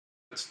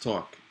Let's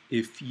talk.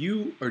 If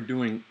you are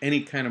doing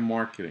any kind of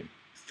marketing,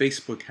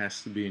 Facebook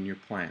has to be in your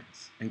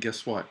plans. And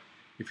guess what?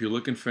 If you're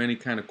looking for any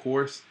kind of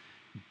course,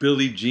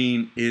 Billy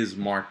Jean is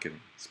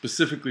marketing,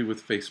 specifically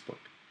with Facebook.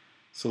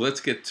 So let's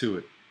get to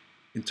it.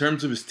 In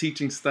terms of his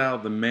teaching style,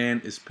 the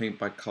man is paint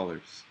by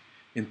colors.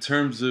 In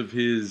terms of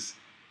his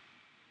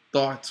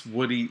thoughts,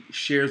 what he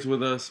shares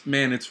with us,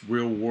 man, it's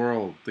real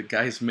world. The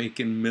guy's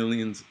making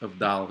millions of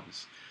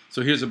dollars.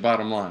 So here's the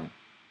bottom line.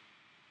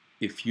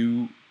 If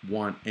you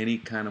want any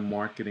kind of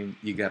marketing,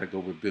 you got to go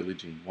with Billy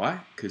Jean. Why?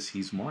 Because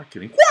he's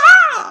marketing.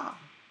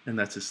 And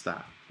that's his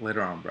style.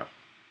 Later on, bro.